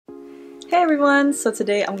Hey everyone! So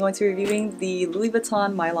today I'm going to be reviewing the Louis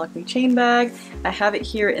Vuitton Mylockme chain bag. I have it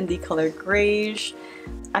here in the color greige.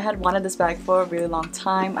 I had wanted this bag for a really long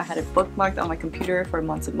time. I had it bookmarked on my computer for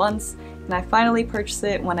months and months, and I finally purchased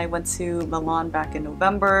it when I went to Milan back in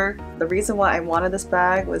November. The reason why I wanted this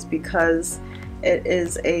bag was because it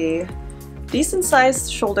is a decent sized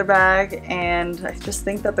shoulder bag, and I just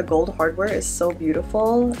think that the gold hardware is so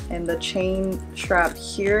beautiful, and the chain strap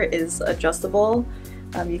here is adjustable.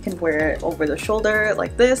 You can wear it over the shoulder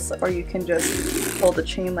like this, or you can just hold the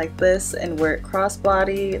chain like this and wear it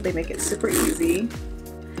crossbody. They make it super easy.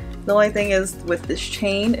 The only thing is with this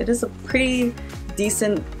chain, it is a pretty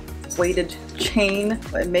decent weighted chain.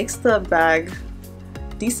 It makes the bag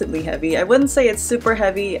decently heavy. I wouldn't say it's super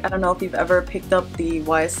heavy. I don't know if you've ever picked up the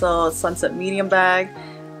YSL Sunset Medium bag.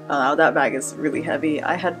 That bag is really heavy.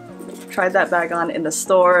 I had tried that bag on in the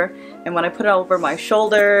store, and when I put it over my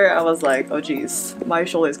shoulder, I was like, oh geez, my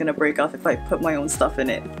shoulder is gonna break off if I put my own stuff in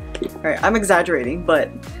it. Alright, I'm exaggerating, but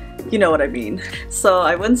you know what I mean. So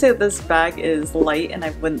I wouldn't say that this bag is light, and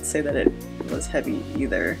I wouldn't say that it was heavy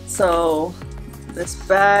either. So this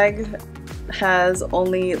bag has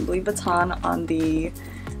only Louis Vuitton on the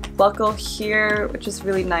buckle here, which is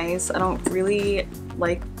really nice. I don't really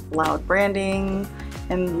like loud branding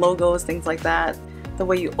and logos, things like that. The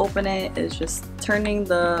way you open it is just turning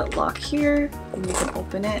the lock here, and you can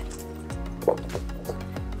open it.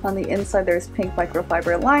 On the inside there's pink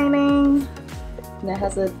microfiber lining, and it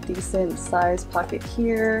has a decent sized pocket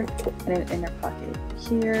here and an inner pocket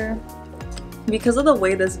here. Because of the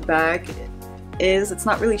way this bag is, it's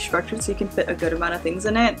not really structured, so you can fit a good amount of things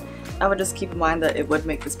in it. I would just keep in mind that it would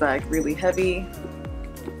make this bag really heavy.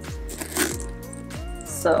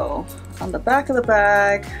 So on the back of the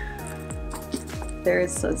bag,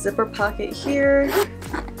 there's a zipper pocket here,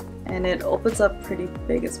 and it opens up pretty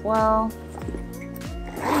big as well.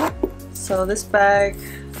 So this bag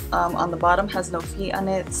on the bottom has no feet on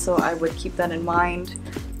it, so I would keep that in mind.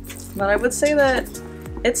 But I would say that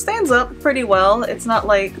it stands up pretty well. It's not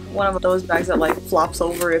like one of those bags that like flops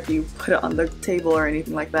over if you put it on the table or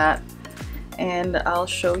anything like that. And I'll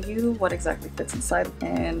show you what exactly fits inside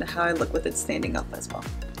and how I look with it standing up as well.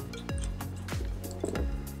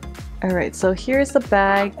 Alright, so here's the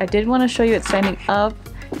bag. I did want to show you it standing up.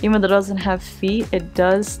 Even though it doesn't have feet, it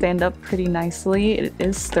does stand up pretty nicely. It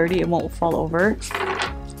is sturdy, it won't fall over. So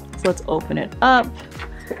let's open it up.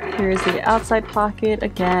 Here's the outside pocket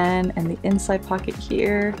again, and the inside pocket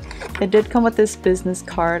here. It did come with this business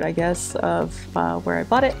card, I guess, of where I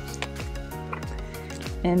bought it.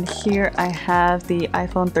 And here I have the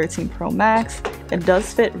iPhone 13 Pro Max. It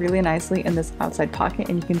does fit really nicely in this outside pocket,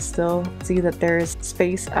 and you can still see that there's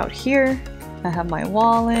space out here. I have my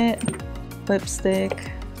wallet,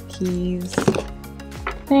 lipstick, keys,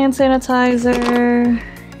 hand sanitizer,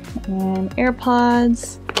 and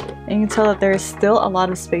AirPods. And you can tell that there's still a lot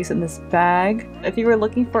of space in this bag. If you were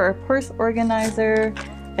looking for a purse organizer,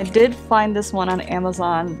 I did find this one on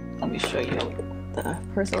Amazon. Let me show you the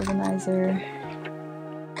purse organizer.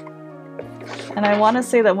 And I want to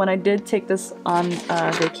say that when I did take this on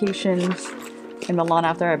vacation in Milan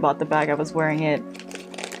after I bought the bag, I was wearing it.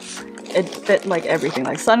 It fit like everything,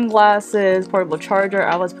 like sunglasses, portable charger.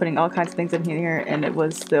 I was putting all kinds of things in here, and it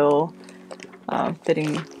was still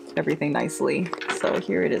fitting everything nicely. So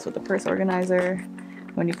here it is with the purse organizer.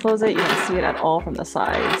 When you close it, you don't see it at all from the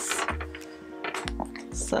sides.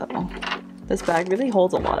 So this bag really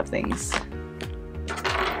holds a lot of things.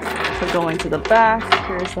 So going to the back,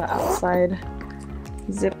 here's the outside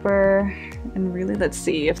zipper, and really let's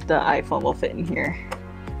see if the iPhone will fit in here.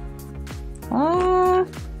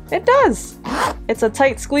 It does! It's a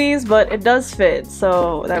tight squeeze, but it does fit,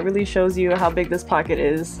 so that really shows you how big this pocket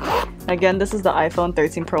is. Again, this is the iPhone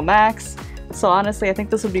 13 Pro Max, so honestly I think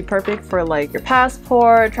this would be perfect for like your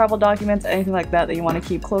passport, travel documents, anything like that that you want to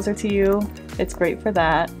keep closer to you. It's great for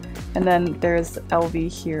that. And then there's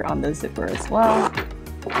LV here on the zipper as well.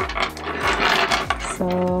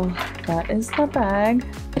 So that is the bag,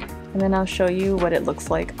 and then I'll show you what it looks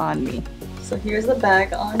like on me. So here's the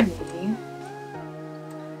bag on me.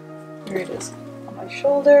 Here it is on my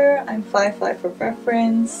shoulder. I'm 5'5" for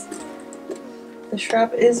reference. The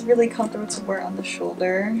strap is really comfortable to wear on the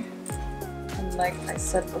shoulder. And like I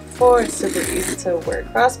said before, it's super easy to wear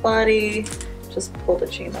crossbody. Just pull the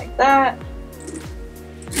chain like that.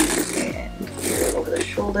 And here over the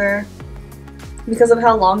shoulder. Because of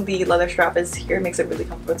how long the leather strap is here, it makes it really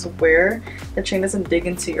comfortable to wear. The chain doesn't dig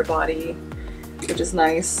into your body, which is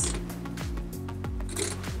nice.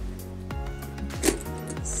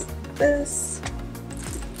 This.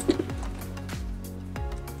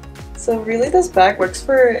 So really this bag works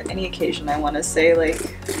for any occasion, I want to say. Like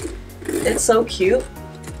It's so cute.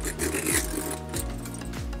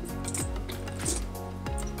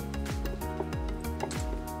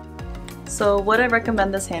 So would I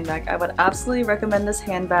recommend this handbag? I would absolutely recommend this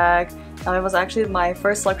handbag. It was actually my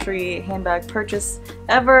first luxury handbag purchase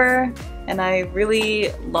ever, and I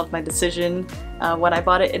really loved my decision. When I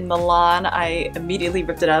bought it in Milan, I immediately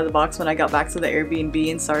ripped it out of the box when I got back to the Airbnb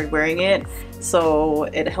and started wearing it. So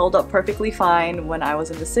it held up perfectly fine when I was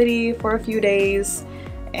in the city for a few days.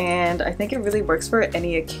 And I think it really works for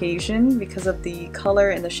any occasion because of the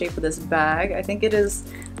color and the shape of this bag. I think it is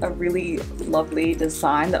a really lovely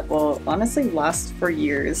design that will honestly last for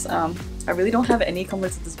years. I really don't have any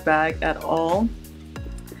complaints with this bag at all.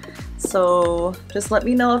 So just let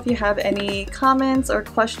me know if you have any comments or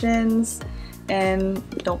questions, and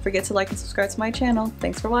don't forget to like and subscribe to my channel.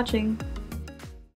 Thanks for watching!